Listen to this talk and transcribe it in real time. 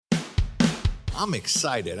I'm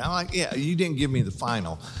excited. I'm like, yeah, you didn't give me the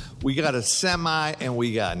final. We got a semi and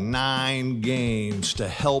we got 9 games to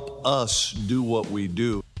help us do what we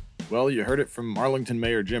do. Well, you heard it from Arlington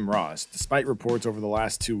Mayor Jim Ross. Despite reports over the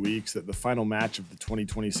last 2 weeks that the final match of the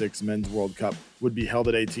 2026 Men's World Cup would be held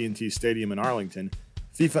at AT&T Stadium in Arlington,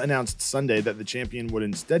 FIFA announced Sunday that the champion would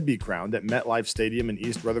instead be crowned at MetLife Stadium in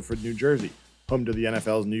East Rutherford, New Jersey, home to the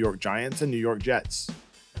NFL's New York Giants and New York Jets.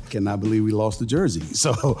 Cannot believe we lost to Jersey.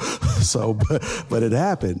 But it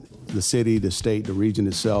happened. The city, the state, the region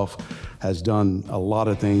itself has done a lot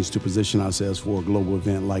of things to position ourselves for a global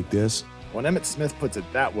event like this. When Emmitt Smith puts it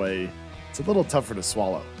that way, it's a little tougher to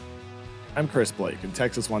swallow. I'm Chris Blake, and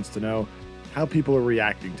Texas wants to know how people are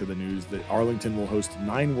reacting to the news that Arlington will host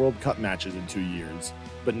 9 World Cup matches in 2 years,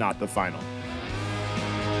 but not the final.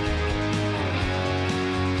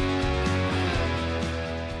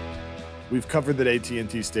 We've covered that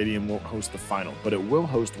AT&T Stadium won't host the final, but it will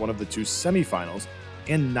host one of the 2 semifinals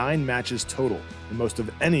and 9 matches total, the most of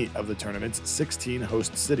any of the tournament's 16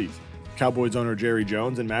 host cities. Cowboys owner Jerry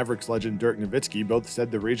Jones and Mavericks legend Dirk Nowitzki both said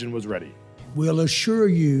the region was ready. We'll assure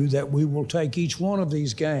you that we will take each one of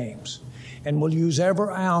these games and we'll use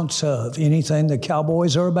every ounce of anything the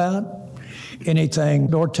Cowboys are about, anything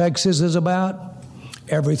North Texas is about,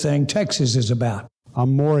 everything Texas is about.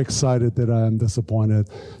 I'm more excited than I am disappointed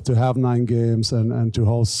to have 9 games and to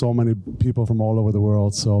host so many people from all over the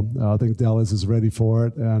world. So I think Dallas is ready for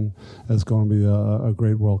it, and it's going to be a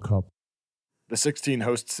great World Cup. The 16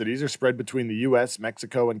 host cities are spread between the U.S.,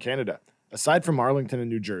 Mexico, and Canada. Aside from Arlington and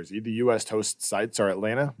New Jersey, the U.S. host sites are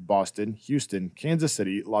Atlanta, Boston, Houston, Kansas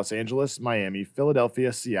City, Los Angeles, Miami,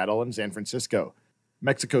 Philadelphia, Seattle, and San Francisco.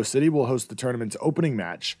 Mexico City will host the tournament's opening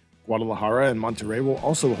match. Guadalajara and Monterrey will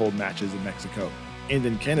also hold matches in Mexico. And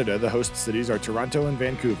in Canada, the host cities are Toronto and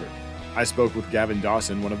Vancouver. I spoke with Gavin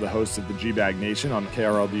Dawson, one of the hosts of the G-Bag Nation on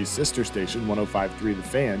KRLD's sister station, 105.3 The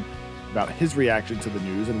Fan, about his reaction to the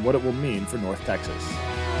news and what it will mean for North Texas.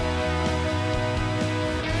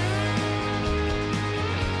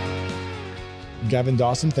 Gavin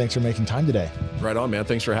Dawson, thanks for making time today. Right on, man.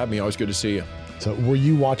 Thanks for having me. Always good to see you. So were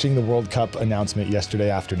you watching the World Cup announcement yesterday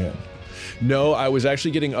afternoon? No, I was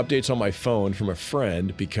actually getting updates on my phone from a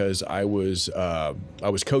friend because I was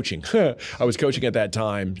coaching. I was coaching at that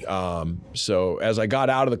time. So as I got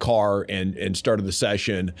out of the car and started the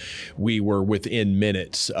session, we were within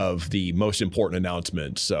minutes of the most important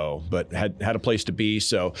announcement. So, but had a place to be.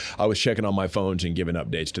 So I was checking on my phones and giving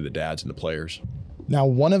updates to the dads and the players. Now,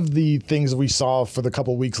 one of the things we saw for the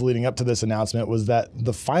couple weeks leading up to this announcement was that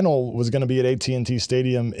the final was going to be at AT&T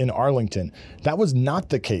Stadium in Arlington. That was not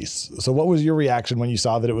the case. So what was your reaction when you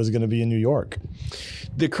saw that it was going to be in New York?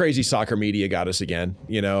 The crazy soccer media got us again,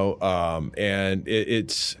 and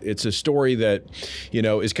it's a story that,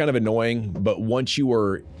 is kind of annoying. But once you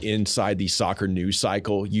are inside the soccer news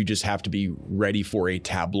cycle, you just have to be ready for a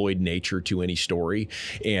tabloid nature to any story.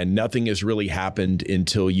 And nothing has really happened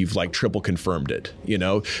until you've triple confirmed it.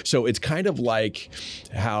 So it's kind of like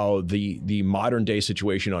how the modern day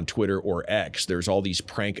situation on Twitter or X, there's all these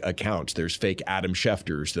prank accounts. There's fake Adam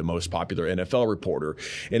Schefter's the most popular NFL reporter.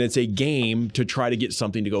 And it's a game to try to get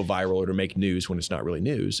something to go viral or to make news when it's not really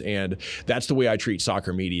news. And that's the way I treat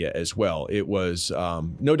soccer media as well. It was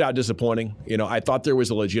no doubt disappointing. I thought there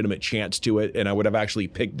was a legitimate chance to it, and I would have actually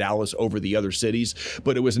picked Dallas over the other cities,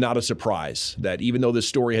 but it was not a surprise that even though this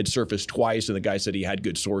story had surfaced twice and the guy said he had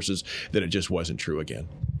good sources, that it just wasn't true again.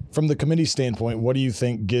 From the committee standpoint, what do you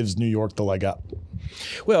think gives New York the leg up?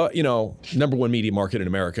 Well, number one media market in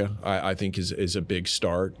America, I think is a big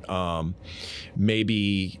start.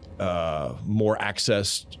 Maybe more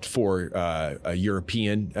access for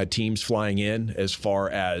European teams flying in, as far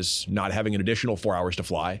as not having an additional 4 hours to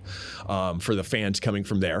fly for the fans coming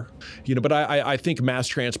from there. But I think mass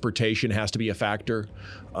transportation has to be a factor.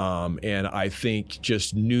 And I think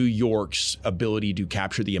just New York's ability to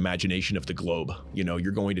capture the imagination of the globe.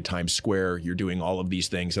 You're going to Times Square, you're doing all of these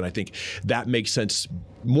things. And I think that makes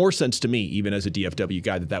more sense to me, even as a DFW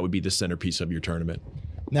guy, that would be the centerpiece of your tournament.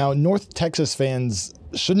 Now, North Texas fans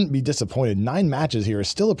shouldn't be disappointed. 9 matches here is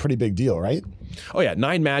still a pretty big deal, right? Oh, yeah.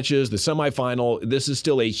 9 matches, the semifinal. This is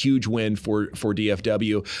still a huge win for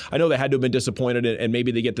DFW. I know they had to have been disappointed, and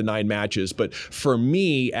maybe they get the 9 matches. But for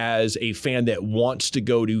me, as a fan that wants to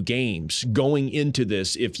go to games, going into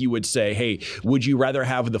this, if you would say, hey, would you rather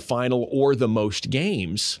have the final or the most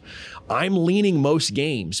games? I'm leaning most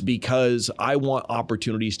games because I want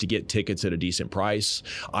opportunities to get tickets at a decent price.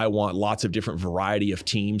 I want lots of different variety of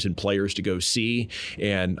teams and players to go see.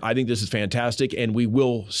 And I think this is fantastic. And we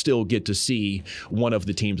will still get to see one of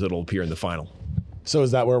the teams that will appear in the final. So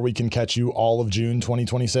is that where we can catch you all of June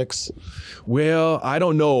 2026? Well, I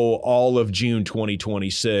don't know all of June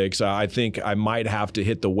 2026. I think I might have to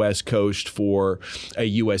hit the West Coast for a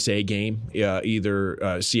USA game,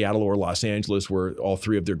 either Seattle or Los Angeles, where all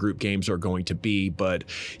three of their group games are going to be. But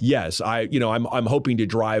yes, I'm hoping to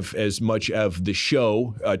drive as much of the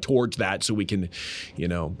show towards that, so we can,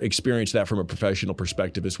 experience that from a professional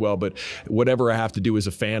perspective as well. But whatever I have to do as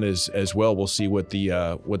a fan as well, we'll see what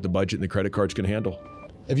the budget and the credit cards can handle.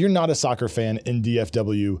 If you're not a soccer fan in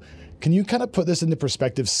DFW, can you kind of put this into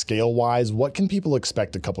perspective scale-wise? What can people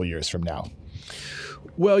expect a couple years from now?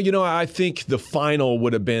 Well, I think the final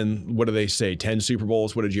would have been, what do they say, 10 Super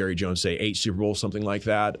Bowls? What did Jerry Jones say, 8 Super Bowls, something like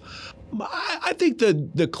that? I think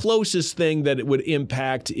the closest thing that it would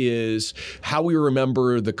impact is how we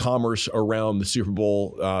remember the commerce around the Super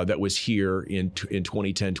Bowl that was here in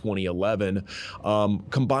 2010, 2011,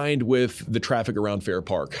 combined with the traffic around Fair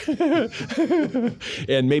Park.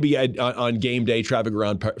 And maybe on game day, traffic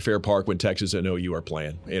around Fair Park when Texas and OU are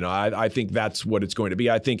playing. I think that's what it's going to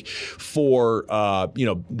be. I think for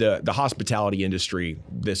the hospitality industry,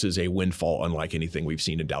 this is a windfall unlike anything we've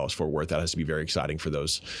seen in Dallas-Fort Worth. That has to be very exciting for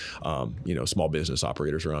those small business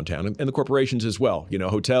operators around town and the corporations as well.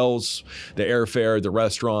 Hotels, the airfare, the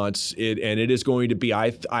restaurants. It is going to be, I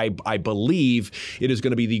believe, it is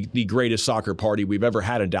going to be the greatest soccer party we've ever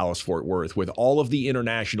had in Dallas-Fort Worth, with all of the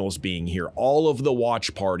internationals being here, all of the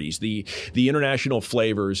watch parties, the international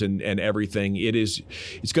flavors and everything.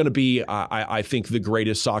 It's going to be, I think, the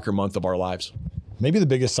greatest soccer month of our lives. Maybe the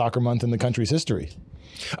biggest soccer month in the country's history.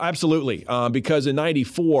 Absolutely, because in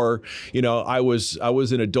 '94, I was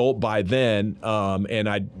an adult by then, and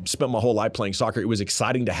I spent my whole life playing soccer. It was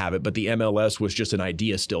exciting to have it, but the MLS was just an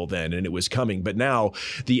idea still then, and it was coming. But now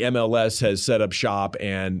the MLS has set up shop,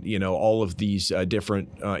 and all of these different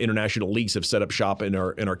international leagues have set up shop in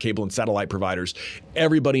our cable and satellite providers.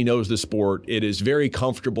 Everybody knows the sport. It is very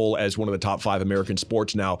comfortable as one of the top 5 American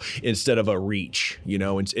sports now, instead of a reach.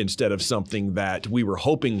 Instead of something that we were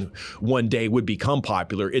hoping one day would become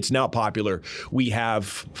popular. It's now popular. We have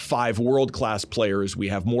 5 world-class players. We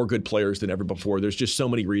have more good players than ever before. There's just so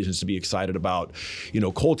many reasons to be excited about,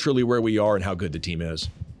 culturally where we are and how good the team is.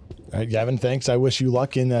 All right, Gavin, thanks. I wish you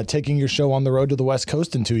luck in taking your show on the road to the West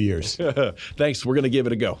Coast in 2 years. Thanks. We're going to give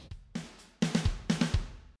it a go.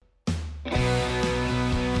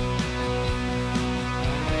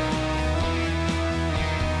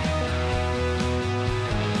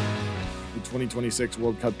 2026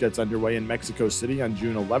 World Cup gets underway in Mexico City on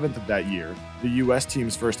June 11th of that year. The U.S.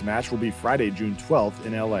 team's first match will be Friday, June 12th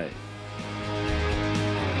in L.A.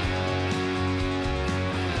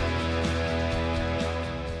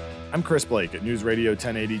 I'm Chris Blake at News Radio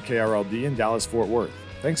 1080 KRLD in Dallas-Fort Worth.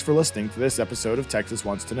 Thanks for listening to this episode of Texas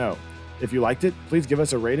Wants to Know. If you liked it, please give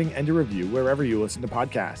us a rating and a review wherever you listen to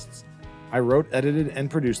podcasts. I wrote, edited,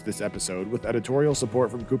 and produced this episode with editorial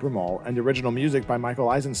support from Cooper Mall and original music by Michael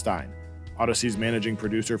Eisenstein. Odyssey's managing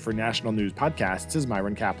producer for National News Podcasts is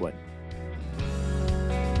Myron Kaplan.